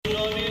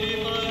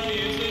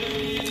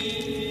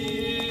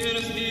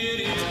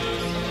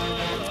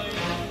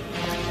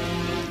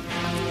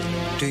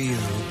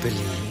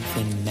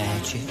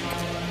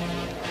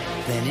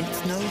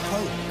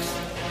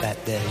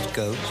There's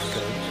ghosts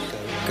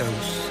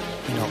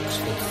in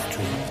Oxford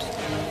Street.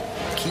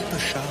 Keep a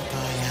sharp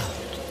eye out,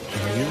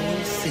 and you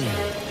will see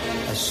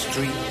a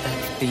street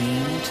that's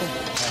been to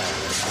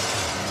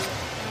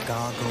hell.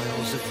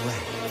 Gargoyles of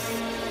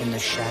rats in the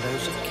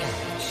shadows of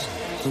cats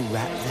who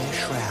wrap their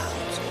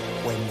shrouds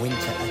when winter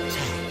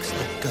attacks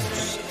the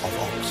ghosts of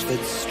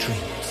Oxford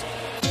Street.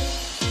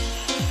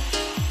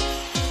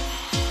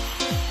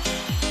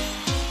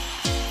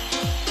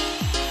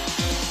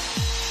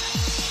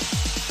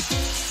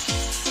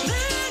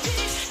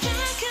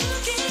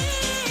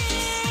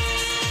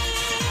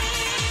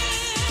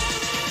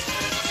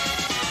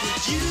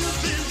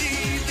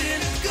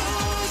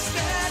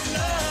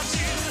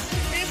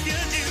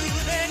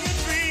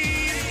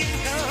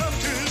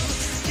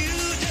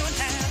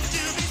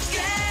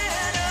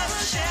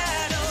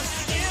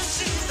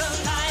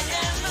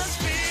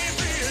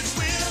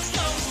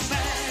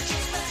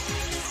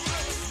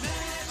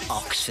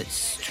 Oxford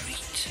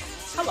Street.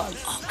 Hello,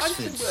 I'm Oxford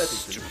Tim Worthington.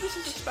 Street. This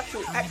is a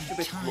special extra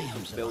bit of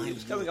London film. It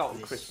was going out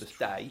on Christmas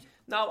Day.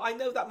 Now, I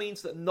know that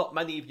means that not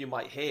many of you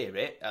might hear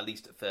it, at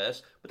least at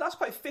first, but that's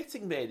quite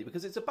fitting, really,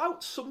 because it's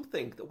about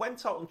something that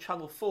went out on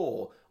Channel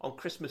 4 on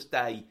Christmas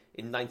Day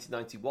in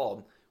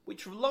 1991,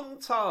 which for a long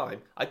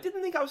time, I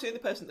didn't think I was the only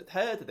person that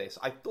heard of this.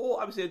 I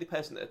thought I was the only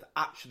person that had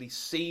actually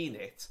seen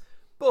it.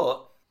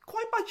 But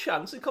quite by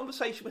chance, in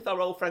conversation with our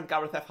old friend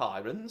Gareth F.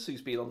 Hirons,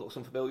 who's been on Looks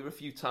Unfamiliar a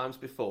few times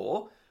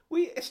before,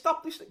 we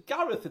established that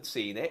Gareth had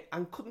seen it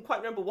and couldn't quite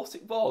remember what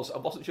it was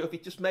and wasn't sure if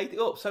he'd just made it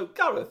up. So,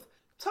 Gareth,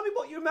 tell me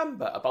what you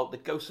remember about the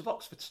Ghosts of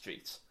Oxford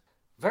Street.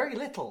 Very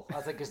little,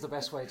 I think, is the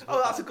best way to put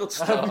Oh, that's a good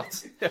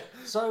start.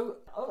 So,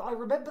 I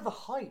remember the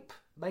hype,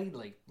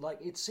 mainly. Like,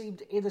 it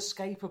seemed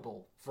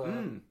inescapable for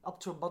up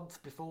to a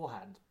month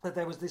beforehand. That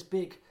there was this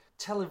big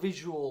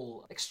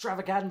televisual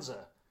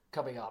extravaganza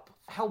coming up,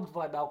 helmed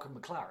by Malcolm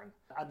McLaren.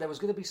 And there was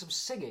going to be some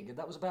singing, and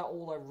that was about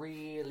all I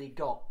really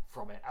got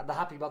from it. And the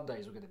Happy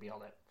Mondays were going to be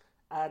on it.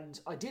 And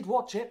I did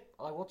watch it.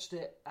 I watched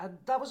it, and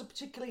that was a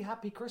particularly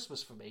happy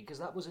Christmas for me, because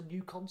that was a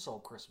new console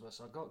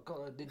Christmas. I got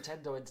a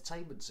Nintendo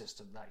Entertainment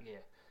System that year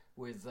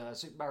with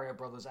Super Mario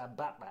Brothers and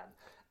Batman.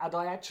 And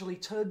I actually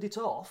turned it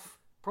off,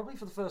 probably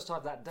for the first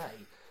time that day,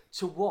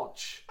 to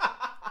watch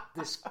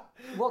this,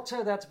 what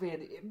turned out to be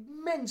an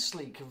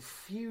immensely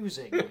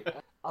confusing,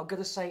 I'm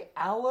going to say,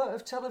 hour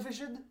of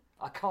television.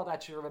 I can't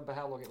actually remember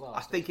how long it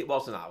lasted. I think it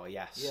was an hour,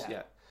 yes.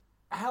 Yeah.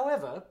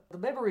 However, the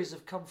memories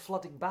have come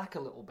flooding back a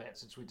little bit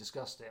since we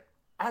discussed it.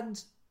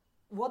 And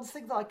one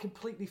thing that I'd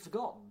completely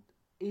forgotten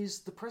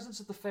is the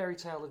presence of the fairy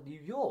tale of New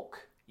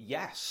York.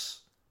 Yes.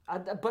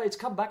 But it's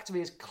come back to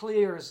me as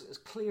clear as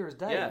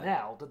day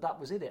now that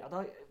was in it.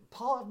 And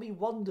part of me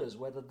wonders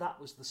whether that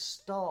was the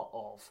start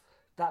of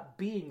that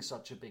being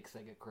such a big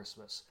thing at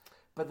Christmas.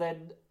 But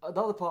then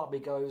another part of me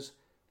goes,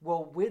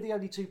 well, we're the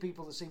only two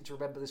people that seem to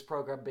remember this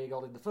programme being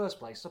on in the first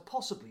place, so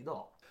possibly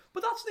not.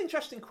 But that's an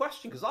interesting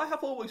question, because I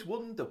have always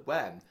wondered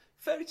when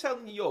Fairy Tale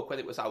in New York, when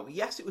it was out,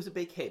 yes, it was a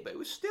big hit, but it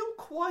was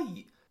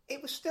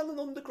still an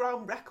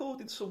underground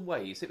record in some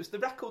ways. It was the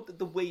record that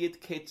the weird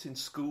kids in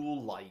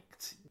school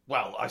liked.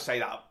 Well, I say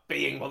that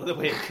being one of the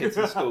weird kids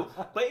in school.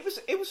 But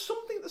it was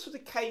something that sort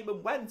of came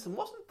and went and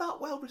wasn't that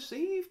well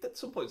received at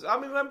some points. I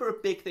remember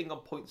a big thing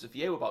on Points of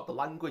View about the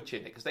language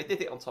in it, because they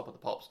did it on Top of the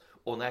Pops,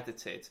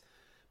 unedited.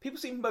 People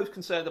seem most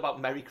concerned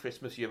about Merry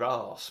Christmas, your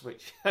arse,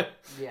 which...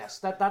 Yes,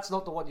 that's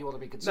not the one you want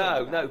to be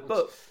concerned about. No,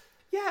 but...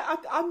 Yeah,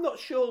 I'm not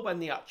sure when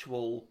the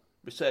actual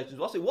resurgence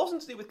was. It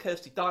wasn't to do with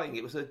Kirsty dying.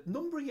 It was a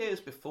number of years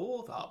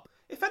before that.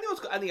 If anyone's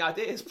got any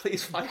ideas,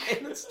 please find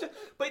in.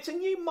 But it's a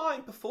new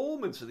mime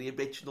performance of the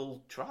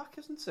original track,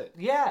 isn't it?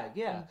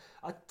 Yeah.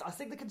 I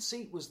think the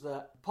conceit was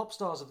that pop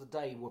stars of the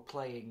day were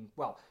playing...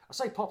 Well, I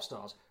say pop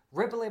stars...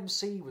 Rebel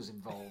MC was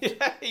involved.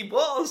 Yeah, he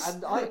was.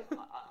 And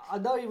I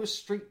know he was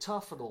street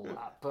tough and all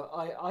that, but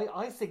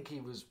I think he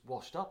was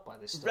washed up by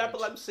this stage.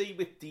 Rebel MC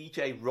with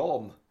DJ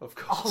Rom, of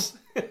course.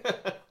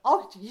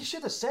 Oh, you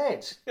should have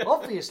said.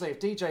 Obviously, if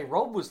DJ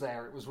Rom was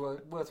there, it was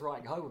worth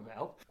writing home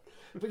about.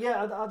 But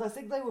yeah, and I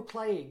think they were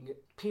playing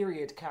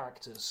period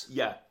characters.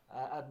 Yeah.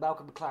 And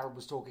Malcolm McLaren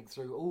was talking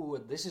through,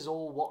 and this is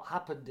all what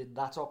happened in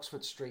that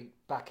Oxford Street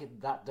back in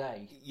that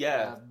day.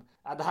 Yeah.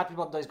 And the Happy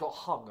Mondays got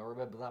hung, I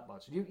remember that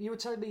much. You were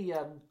telling me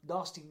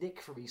Nasty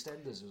Nick from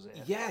EastEnders was it?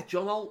 Yeah,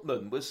 John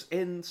Altman was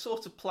in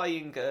sort of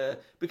playing...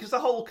 because the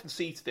whole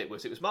conceit of it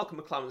was Malcolm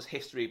McLaren's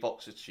history of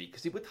Oxford Street,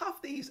 because he would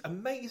have these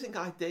amazing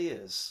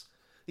ideas,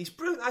 these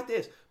brilliant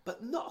ideas,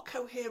 but not a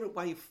coherent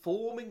way of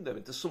forming them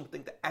into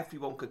something that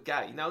everyone could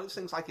get. You know, there's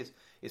things like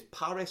his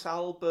Paris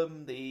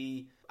album,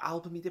 the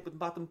album he did with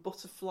Madame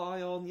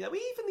Butterfly on, you know,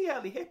 even the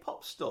early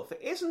hip-hop stuff.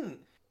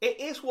 It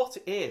is what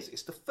it is.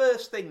 It's the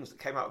first things that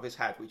came out of his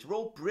head, which are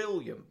all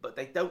brilliant, but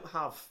they don't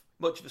have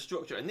much of a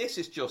structure. And this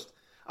is just,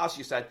 as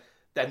you said,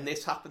 then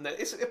this happened. Then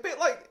it's a bit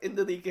like in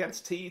The League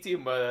Against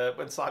Tedium,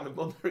 when Simon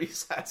Munnery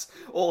says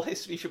all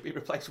history should be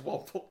replaced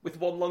with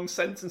one long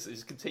sentence.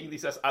 He continually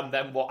says, and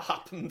then what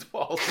happened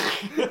was.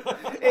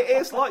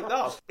 It is like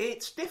that.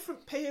 It's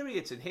different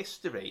periods in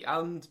history,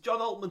 and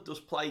John Altman does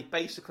play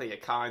basically a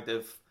kind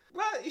of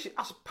well,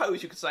 I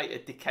suppose you could say a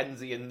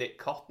Dickensian Nick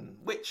Cotton,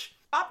 which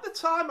at the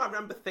time I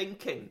remember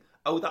thinking,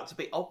 oh, that's a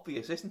bit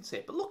obvious, isn't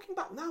it? But looking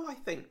back now, I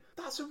think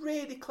that's a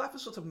really clever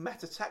sort of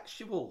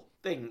metatextual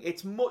thing.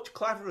 It's much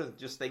cleverer than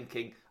just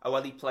thinking, oh,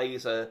 well, he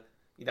plays a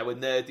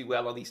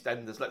ne'er-do-well on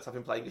EastEnders, let's have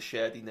him playing a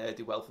shirdy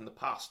ne'er-do-well from the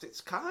past.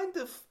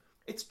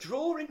 It's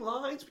drawing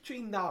lines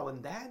between now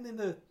and then in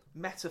a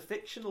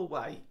metafictional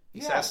way. He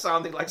says,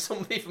 sounding like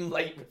somebody from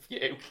Late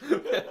Review.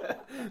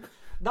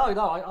 No,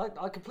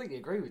 I completely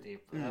agree with you.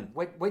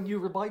 When you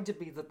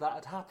reminded me that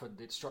had happened,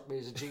 it struck me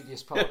as a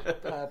genius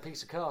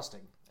piece of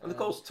casting. And of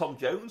course, Tom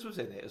Jones was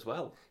in it as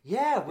well.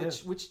 Yeah,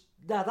 which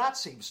now that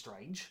seems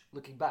strange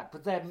looking back,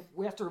 but then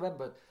we have to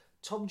remember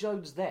Tom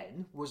Jones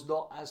then was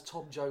not as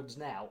Tom Jones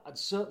now, and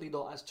certainly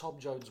not as Tom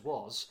Jones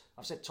was.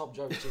 I've said Tom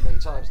Jones too many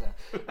times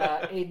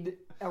now. In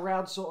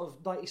around sort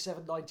of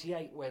 97,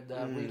 98 when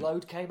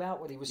Reload came out,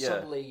 when he was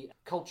suddenly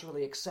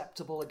culturally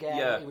acceptable again.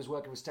 Yeah. He was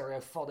working with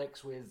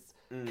Stereophonics, with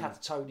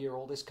Catatonia,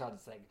 all this kind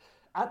of thing.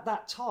 At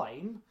that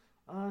time,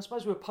 I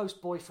suppose we were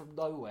post Boy from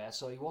Nowhere,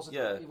 so he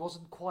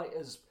wasn't quite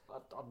as,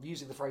 I'm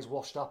using the phrase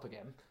washed up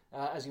again,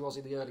 as he was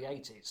in the early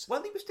 80s.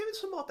 Well, he was doing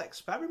some odd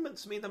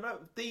experiments. I mean,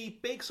 the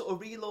big sort of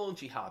relaunch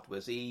he had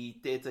was he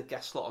did a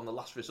guest slot on The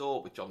Last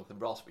Resort with Jonathan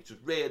Ross, which was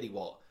really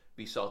what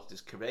restarted his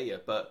career.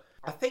 But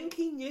I think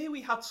he knew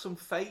he had some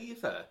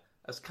favour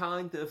as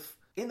kind of,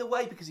 in a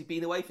way, because he'd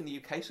been away from the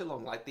UK so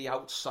long, like the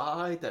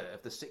outsider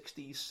of the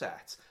 60s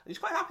set. And he's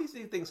quite happy to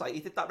do things like,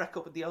 he did that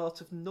record with The Art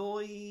of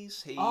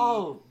Noise. He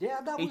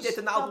did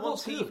an album on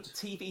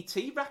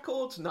TVT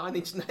Records, 9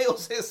 Inch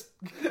Nails, his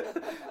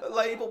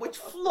label, which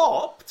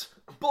flopped,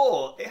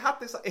 but it had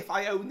this, If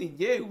I Only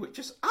Knew, which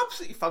is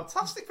absolutely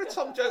fantastic for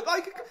Tom Jones.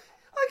 Like an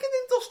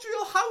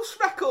industrial house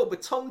record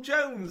with Tom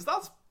Jones.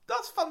 That's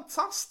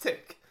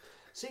fantastic.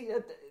 See,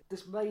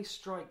 this may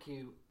strike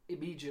you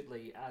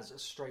immediately as a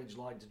strange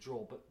line to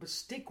draw, but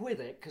stick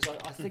with it, because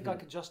I think I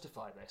can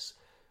justify this.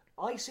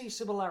 I see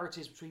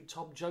similarities between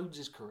Tom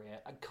Jones's career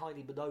and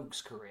Kylie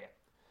Minogue's career,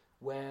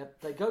 where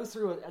they go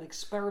through an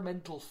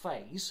experimental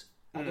phase,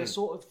 and they're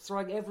sort of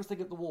throwing everything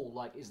at the wall,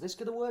 like, is this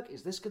going to work?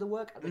 Is this going to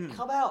work? And they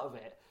come out of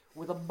it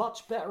with a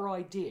much better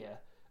idea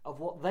of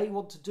what they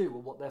want to do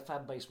and what their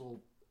fan base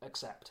will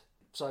accept.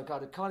 So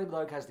kind of Kylie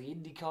Minogue has the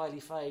indie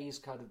Kylie phase,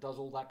 kind of does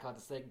all that kind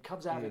of thing,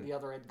 comes out at the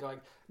other end going,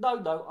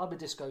 no, I'm a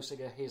disco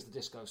singer, here's the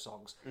disco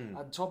songs.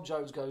 And Tom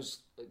Jones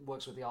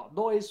works with The Art of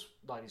Noise,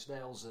 9 Inch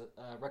Nails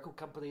record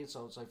company, and so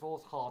on and so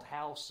forth, Hard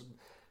House, and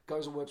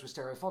goes and works with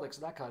Stereophonics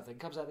and that kind of thing,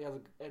 comes out the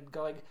other end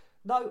going,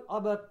 no,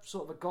 I'm a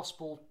sort of a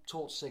gospel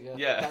torch singer,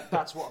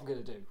 that's what I'm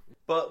going to do.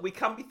 But we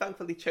can be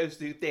thankful he chose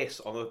to do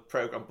this on a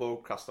programme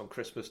broadcast on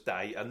Christmas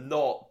Day and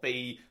not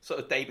be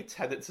sort of David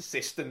Tennant's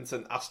assistant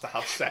and asked to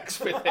have sex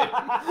with him.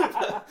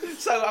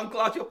 So I'm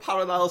glad your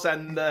parallels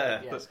end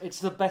there. Yes, it's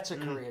the better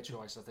career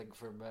choice, I think,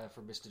 from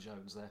Mr.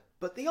 Jones there.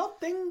 But the odd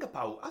thing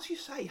about, as you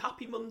say,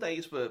 Happy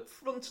Mondays were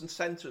front and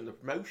centre in the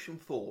promotion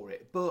for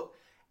it, but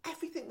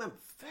everything went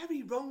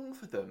very wrong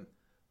for them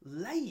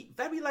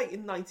very late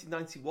in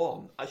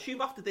 1991. I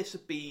assume after this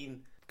had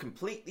been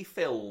completely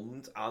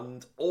filmed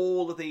and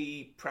all of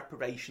the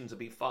preparations had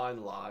been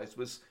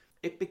finalised,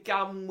 it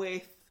began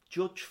with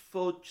Judge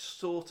Fudge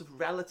sort of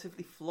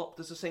relatively flopped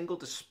as a single,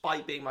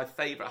 despite being my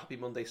favourite Happy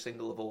Monday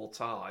single of all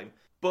time.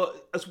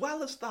 But as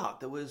well as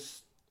that,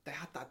 they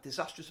had that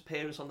disastrous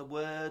appearance on The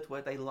Word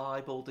where they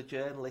libelled a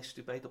journalist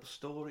who made up a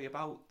story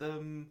about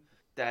them.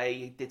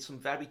 They did some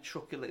very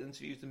truculent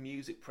interviews in the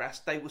music press.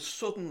 They were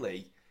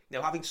suddenly,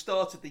 having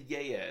started the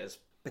year as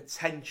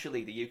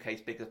potentially the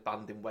UK's biggest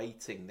band in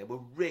waiting, they were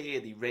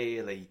really,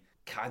 really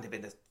kind of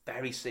in a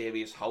very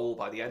serious hole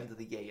by the end of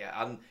the year.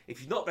 And if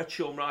you've not read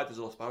Shaun Ryder's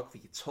autobiography,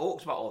 he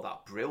talks about all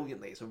that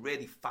brilliantly. It's a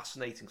really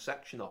fascinating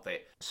section of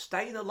it.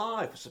 Staying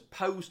Alive was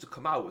supposed to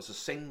come out as a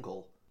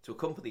single to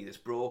accompany this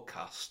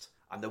broadcast,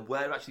 and there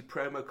were actually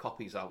promo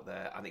copies out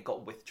there, and it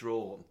got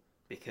withdrawn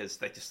because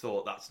they just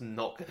thought, that's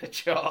not going to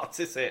chart,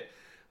 is it?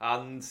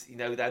 And,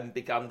 then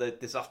began the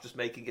disastrous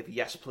making of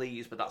Yes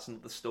Please, but that's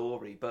another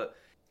story. But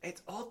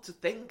it's odd to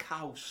think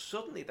how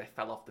suddenly they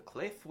fell off the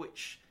cliff,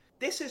 which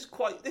this is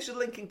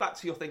linking back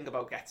to your thing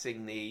about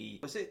getting the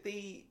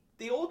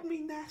Ordinary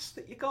Nest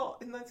that you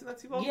got in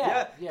 1991?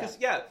 Yeah. Because,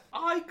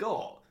 I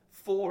got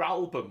 4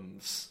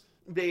 albums,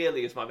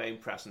 really, as my main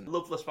present.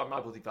 Loveless by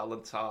My Bloody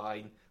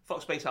Valentine,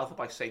 Fox Space Alpha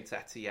by Saint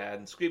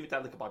Etienne,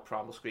 Screamadelica by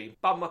Primal Scream,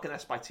 Bandwagon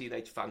S by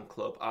Teenage Fan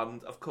Club,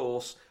 and, of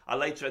course, I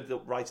later ended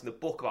up writing a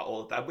book about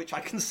all of them, which I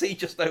can see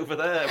just over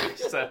there.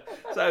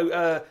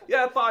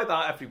 Buy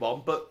that,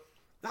 everyone. But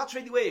that's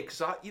really weird,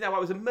 because I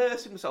was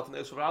immersing myself in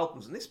those 4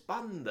 albums, and this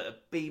band that had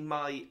been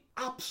my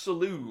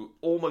absolute,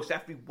 almost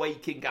every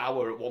waking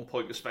hour at one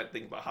point was spent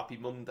thinking about Happy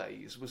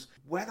Mondays, was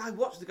when I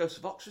watched The Ghost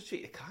of Oxford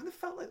Street, it kind of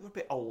felt like they were a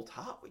bit old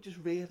hat, which is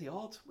really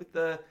odd, with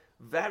the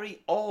very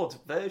odd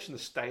version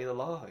of Staying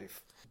Alive.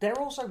 They're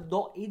also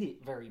not in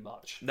it very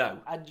much. No.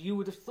 And you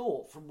would have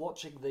thought, from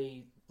watching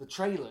the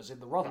trailers in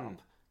the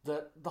run-up,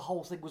 that the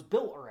whole thing was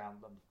built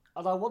around them.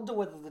 And I wonder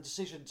whether the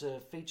decision to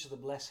feature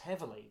them less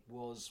heavily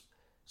was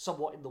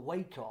somewhat in the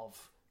wake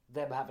of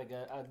them having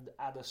an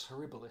annus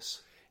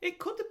horribilis. It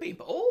could have been,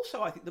 but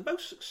also I think the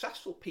most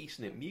successful piece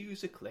in it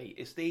musically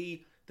is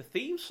the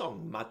theme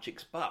song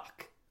 "Magic's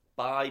Back"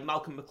 by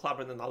Malcolm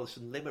McLaren and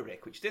Alison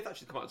Limerick, which did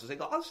actually come out as a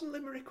single. Alison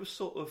Limerick was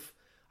sort of,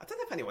 I don't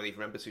know if anyone even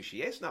remembers who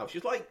she is now.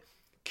 She's like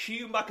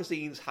Q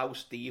Magazine's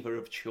house diva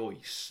of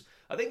choice.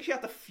 I think she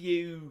had a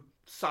few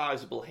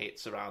sizable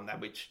hits around them,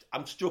 which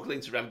I'm struggling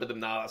to remember them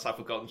now. That's how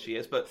forgotten she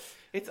is. But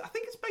I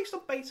think it's based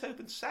on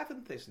Beethoven's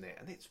Seventh, isn't it?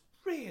 And it's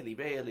really,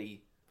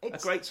 really a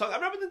great song. I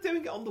remember them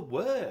doing it on The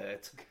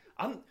Word.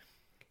 And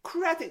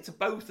credit to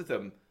both of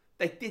them.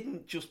 They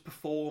didn't just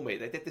perform it.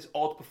 They did this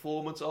odd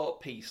performance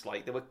art piece.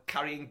 Like, they were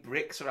carrying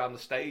bricks around the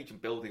stage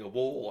and building a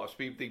wall.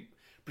 I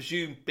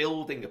presume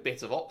building a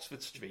bit of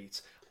Oxford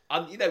Street.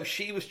 And,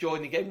 she was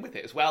joining in with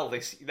it as well.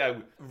 This,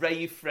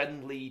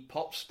 rave-friendly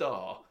pop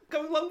star.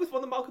 Going along with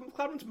one of Malcolm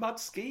McLaren's mad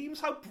schemes.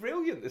 How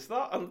brilliant is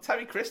that? And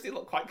Terry Christie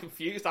looked quite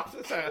confused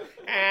after this.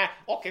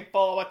 Looking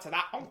forward to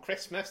that on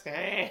Christmas.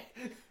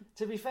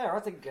 To be fair, I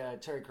think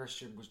Terry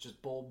Christian was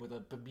just born with a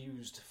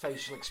bemused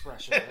facial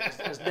expression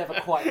that has never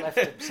quite left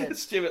him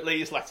since. Stuart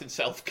Lee's let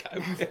himself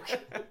go.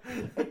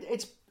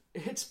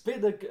 It's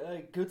been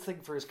a good thing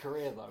for his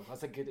career, though. I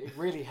think it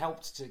really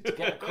helped to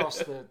get across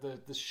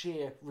the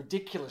sheer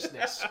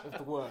ridiculousness of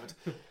the word.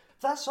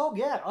 That song,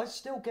 yeah, I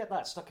still get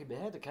that stuck in my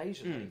head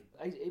occasionally.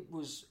 It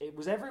was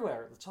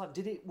everywhere at the time.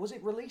 Was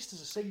it released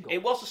as a single?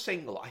 It was a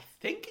single. I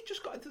think it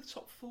just got into the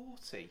top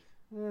 40.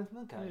 Yeah,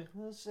 okay.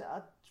 Yeah.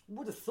 I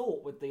would have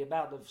thought with the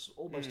amount of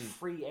almost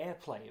free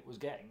airplay it was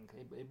getting,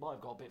 it might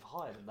have got a bit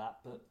higher than that.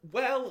 But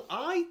well,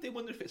 I do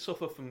wonder if it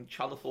suffered from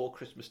Channel 4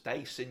 Christmas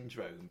Day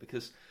syndrome,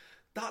 because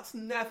that's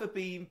never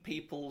been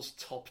people's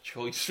top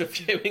choice for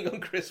viewing on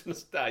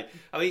Christmas Day.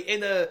 I mean,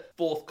 in a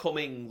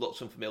forthcoming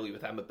Looks Unfamiliar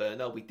with Emma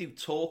Burnell, we do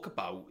talk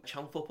about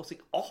Channel 4 putting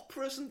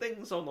operas and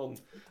things on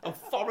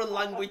foreign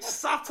language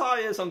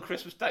satires on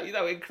Christmas Day.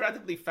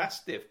 Incredibly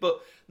festive.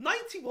 But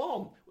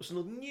 91 was an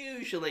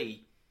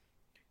unusually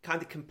kind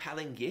of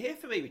compelling year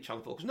for me with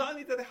Channel 4, because not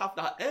only did they have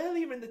that,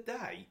 earlier in the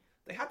day,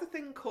 they had a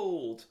thing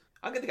called,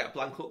 I'm going to get a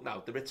blank look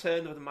now, The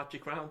Return of the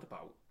Magic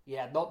Roundabout.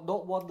 Yeah, not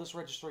one that's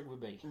registering with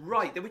me.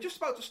 Right, they were just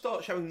about to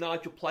start showing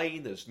Nigel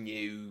Planer's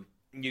new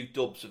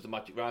dubs of the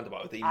Magic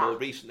Roundabout, the more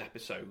recent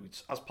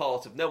episodes, as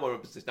part of, no one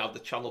remembers this now, the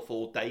Channel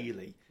 4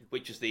 Daily,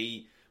 which is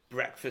the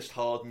breakfast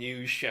hard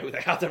news show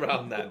they had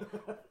around then.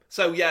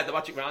 So yeah, the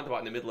Magic Roundabout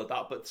in the middle of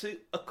that, but to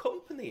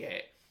accompany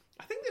it,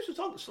 I think this was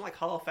on something like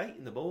 8:30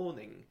 in the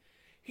morning.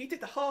 He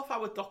did a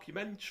half-hour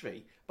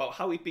documentary about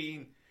how he'd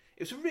been...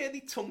 It was a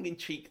really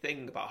tongue-in-cheek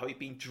thing about how he'd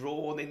been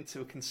drawn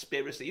into a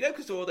conspiracy.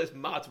 Because there were all those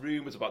mad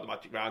rumours about the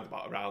Magic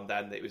Roundabout around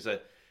then. That it was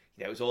it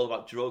was all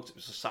about drugs. It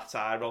was a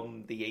satire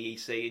on the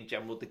EEC and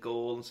General de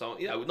Gaulle and so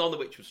on. None of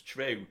which was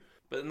true.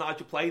 But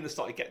Nigel Planer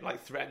started getting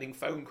threatening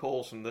phone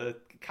calls from the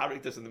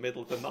characters in the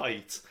middle of the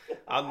night,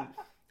 and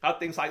had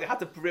things like, they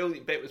had a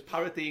brilliant bit was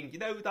parodying.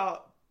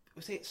 That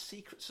was it,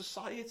 Secret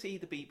Society,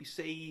 the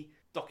BBC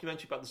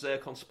documentary about the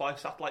Zircon spy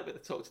satellite, where they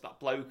talked to that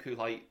bloke who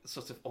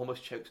sort of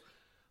almost chokes.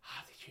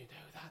 How did you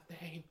know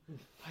that name?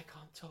 I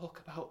can't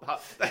talk about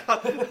that.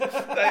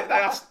 They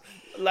asked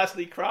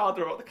Leslie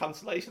Crowder about the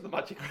cancellation of the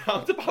Magic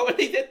Roundabout, and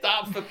he did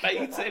that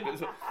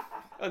verbatim.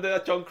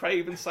 And John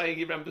Craven saying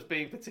he remembers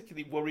being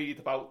particularly worried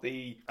about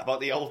the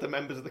older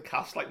members of the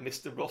cast, like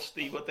Mr.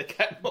 Rusty, would they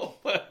get more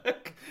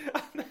work?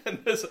 And then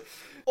there's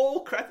all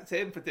credit to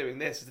him for doing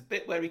this. There's a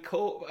bit where he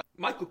caught...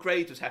 Michael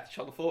Graves was head of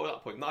Channel 4 at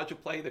that point. Nigel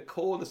Planer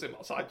corners him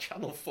outside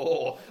Channel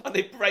 4, and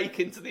they break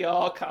into the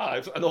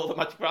archives, and all the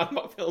Magic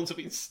Roundabout films have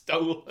been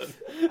stolen.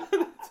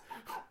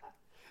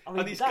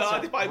 And he's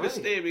guarded by a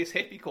mysterious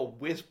hippie called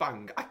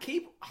Whiz-Bang. I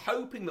keep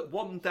hoping that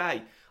one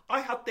day... I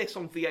had this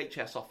on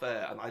VHS off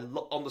air, and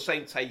on the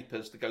same tape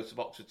as The Ghost of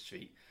Oxford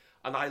Street,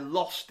 and I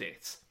lost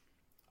it.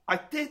 I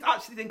did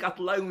actually think I'd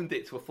loaned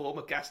it to a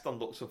former guest on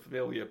Looks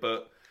Unfamiliar,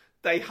 but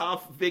they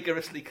have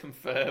vigorously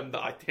confirmed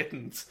that I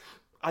didn't.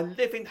 I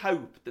live in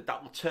hope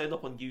that will turn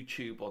up on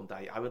YouTube one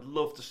day. I would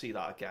love to see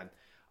that again.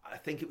 I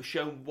think it was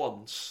shown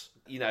once,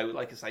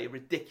 like I say, a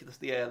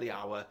ridiculously early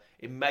hour.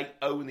 It may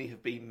only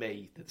have been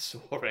me that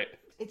saw it.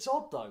 It's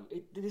odd, though.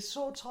 It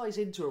sort of ties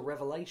into a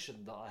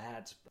revelation that I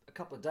had a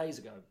couple of days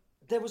ago.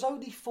 There was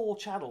only 4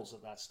 channels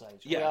at that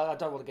stage. Yeah. I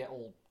don't want to get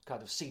all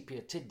kind of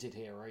sepia tinted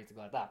here or anything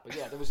like that, but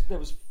yeah, there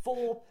was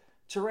 4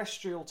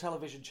 terrestrial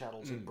television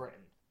channels in Britain,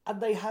 and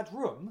they had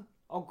room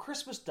on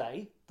Christmas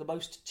Day, the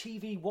most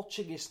TV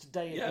watchingest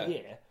day of the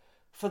year,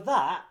 for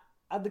that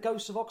and The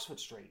Ghost of Oxford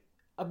Street.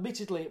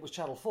 Admittedly, it was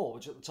Channel 4,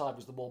 which at the time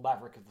was the more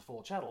maverick of the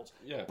 4 channels.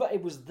 Yeah. But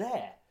it was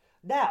there.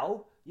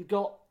 Now you've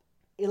got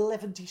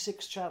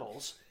 116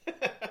 channels.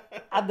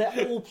 And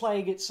they're all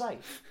playing it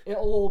safe.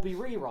 It'll all be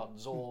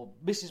reruns or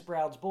Mrs.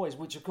 Brown's Boys,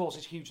 which of course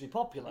is hugely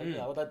popular.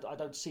 I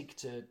don't seek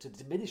to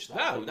diminish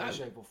that in any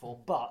shape or form,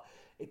 but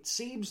it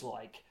seems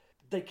like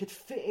they could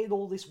fit in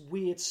all this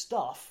weird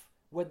stuff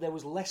when there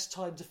was less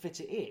time to fit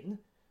it in,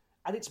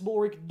 and it's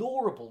more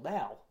ignorable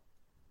now.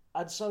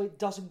 And so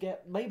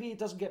maybe it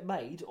doesn't get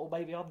made, or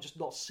maybe I'm just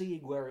not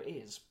seeing where it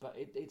is. But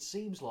it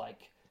seems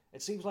like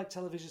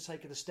television's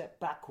taken a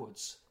step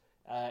backwards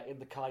in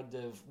the kind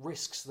of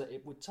risks that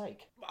it would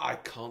take. I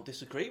can't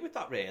disagree with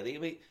that, really. I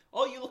mean,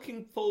 are you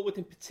looking forward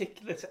in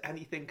particular to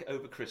anything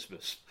over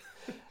Christmas?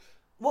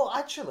 Well,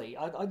 actually,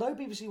 I know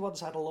BBC One's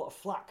had a lot of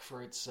flack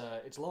for its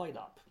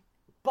lineup,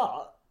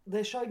 but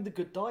they're showing The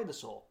Good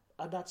Dinosaur,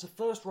 and that's a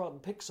first-run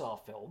Pixar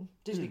film,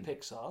 Disney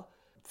Pixar,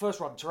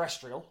 first-run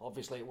terrestrial.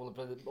 Obviously, it will have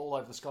been all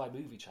over the Sky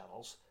movie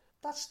channels.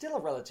 That's still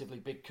a relatively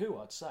big coup,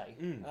 I'd say.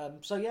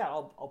 So yeah,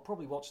 I'll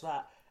probably watch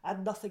that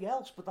and nothing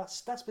else. But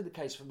that's been the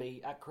case for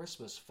me at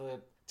Christmas for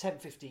 10,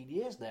 15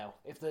 years now.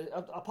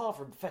 Apart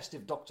from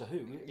festive Doctor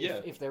Who,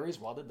 if there is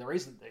one, and there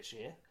isn't this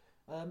year,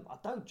 I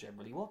don't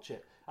generally watch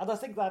it. And I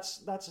think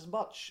that's as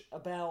much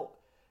about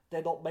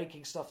they're not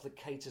making stuff that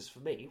caters for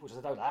me, which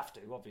I don't have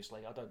to.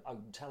 Obviously, I don't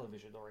own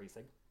television or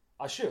anything.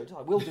 I should.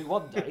 I will do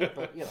one day,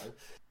 but,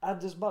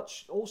 And as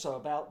much also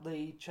about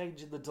the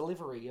change in the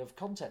delivery of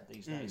content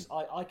these days.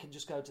 I can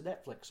just go to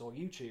Netflix or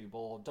YouTube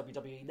or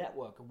WWE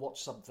Network and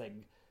watch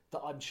something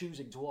that I'm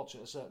choosing to watch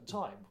at a certain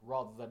time,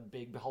 rather than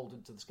being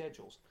beholden to the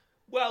schedules.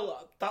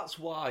 Well, that's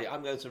why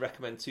I'm going to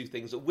recommend two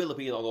things that will have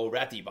been on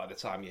already by the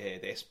time you hear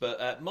this.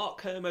 But Mark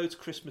Kermode's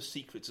Christmas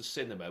Secrets of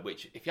Cinema,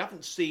 which, if you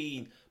haven't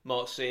seen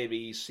Mark's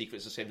series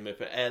Secrets of Cinema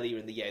for earlier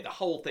in the year, the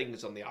whole thing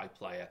is on the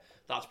iPlayer.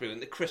 That's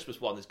brilliant. The Christmas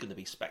one is going to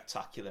be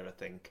spectacular, I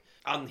think.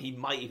 And he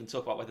might even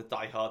talk about whether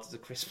Die Hard is a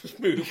Christmas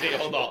movie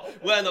or not.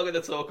 We're not going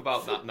to talk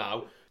about that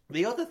now.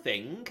 The other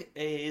thing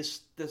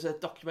is there's a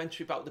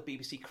documentary about the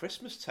BBC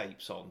Christmas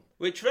tapes on,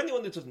 which for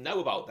anyone who doesn't know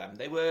about them,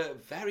 they were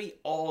very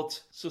odd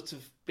sort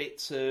of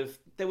bits of...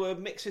 There were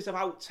mixes of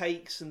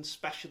outtakes and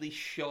specially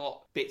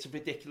shot bits of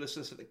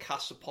ridiculousness that the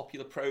cast of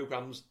popular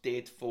programmes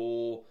did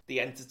for the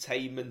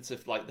entertainment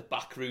of, like, the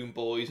Backroom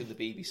Boys and the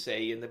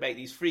BBC, and they make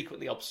these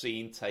frequently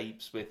obscene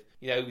tapes with,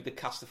 the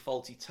cast of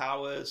Fawlty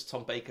Towers,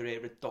 Tom Baker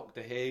era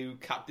Doctor Who,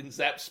 Captain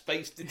Zep,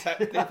 Space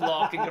Detective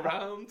larking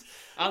around,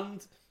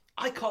 and...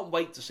 I can't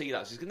wait to see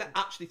that. He's going to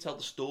actually tell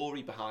the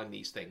story behind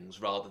these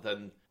things rather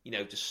than,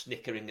 just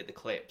snickering at the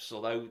clips.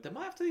 Although they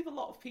might have to leave a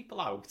lot of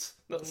people out.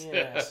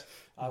 Yes.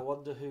 I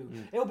wonder who.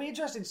 It'll be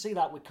interesting to see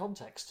that with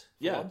context.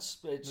 Once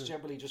it's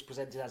generally just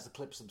presented as the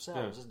clips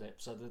themselves, isn't it?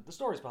 So the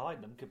stories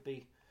behind them could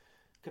be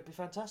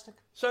fantastic.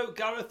 So,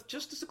 Gareth,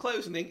 just as a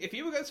closing thing, if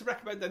you were going to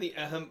recommend any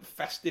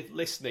festive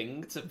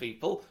listening to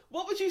people,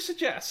 what would you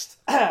suggest?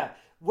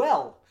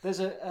 Well, there's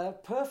a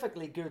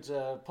perfectly good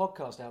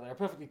podcast out there, a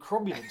perfectly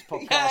cromulent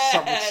podcast,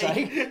 some would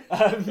say,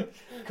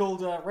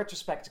 called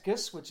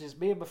Retrospecticus, which is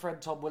me and my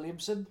friend Tom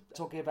Williamson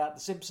talking about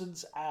The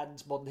Simpsons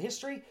and modern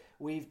history.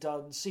 We've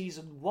done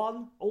season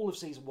 1, all of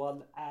season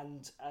 1,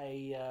 and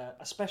a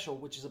special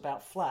which is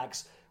about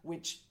flags,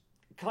 which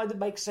kind of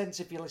makes sense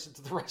if you listen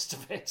to the rest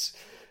of it.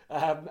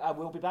 And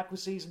we'll be back with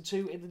season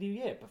 2 in the new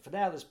year. But for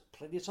now, there's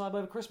plenty of time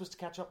over Christmas to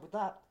catch up with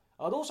that.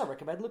 I'd also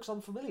recommend Looks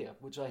Unfamiliar,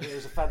 which I hear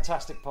is a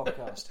fantastic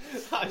podcast.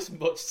 That's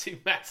much too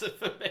meta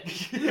for me.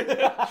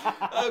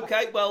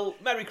 Okay, well,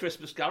 Merry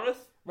Christmas,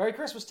 Gareth. Merry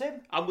Christmas,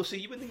 Tim. And we'll see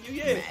you in the new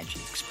year.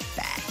 Magic's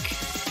back.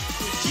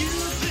 You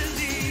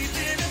believe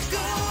in a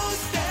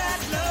ghost that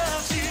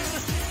loves you.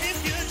 If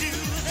you do,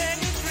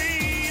 then your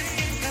dreams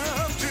can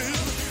come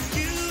true.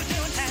 You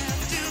don't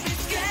have to be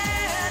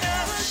scared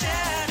of a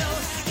shadow.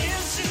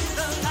 Into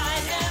the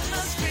light and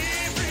the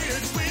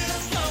spirits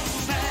will flow.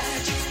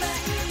 Magic's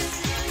back.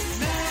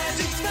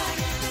 Magic's back.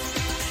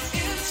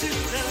 Into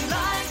the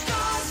light,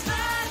 'cause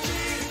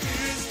magic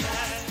is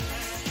back.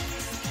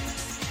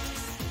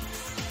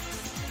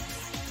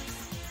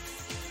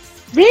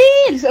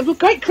 Really? It's a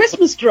great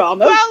Christmas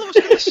drama. Well, I was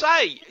going to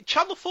say,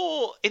 Channel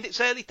 4 in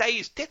its early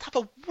days did have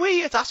a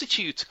weird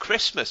attitude to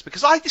Christmas,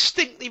 because I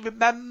distinctly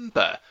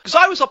remember, because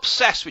I was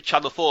obsessed with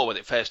Channel 4 when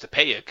it first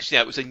appeared, because,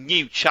 it was a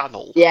new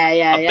channel.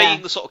 And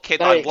being the sort of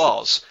kid I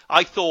was,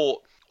 I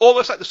thought,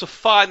 almost like there's a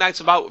finite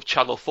amount of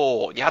Channel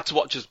 4, and you had to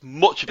watch as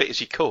much of it as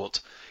you could.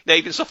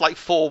 Even stuff like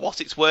For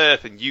What It's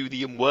Worth and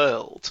Union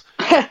World.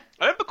 I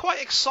remember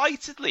quite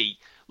excitedly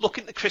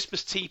looking at the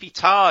Christmas TV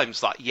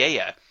Times that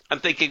year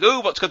and thinking,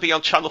 what's going to be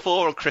on Channel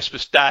 4 on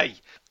Christmas Day?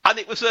 And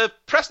it was a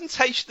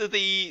presentation of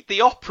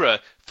the opera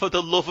For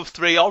the Love of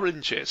Three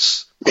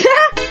Oranges.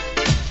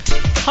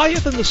 Higher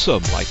Than the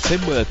Sun by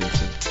Tim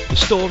Worthington. The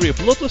story of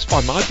Bloodless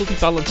by My Bloody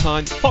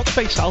Valentine,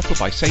 Foxface Alpha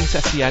by Saint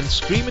Etienne,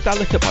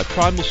 Screamadelica by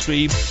Primal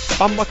Scream,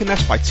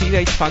 Bandwagoness by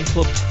Teenage Fan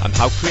Club, and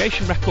How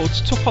Creation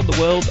Records took on the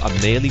world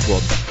and nearly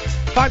won.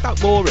 Find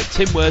out more at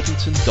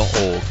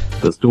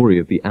timworthington.org. The story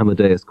of the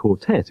Amadeus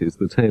Quartet is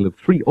the tale of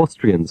 3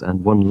 Austrians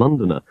and 1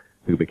 Londoner,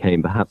 who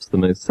became perhaps the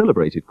most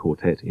celebrated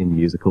quartet in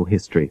musical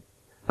history.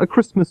 A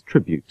Christmas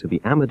tribute to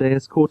the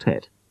Amadeus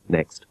Quartet,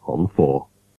 next on 4.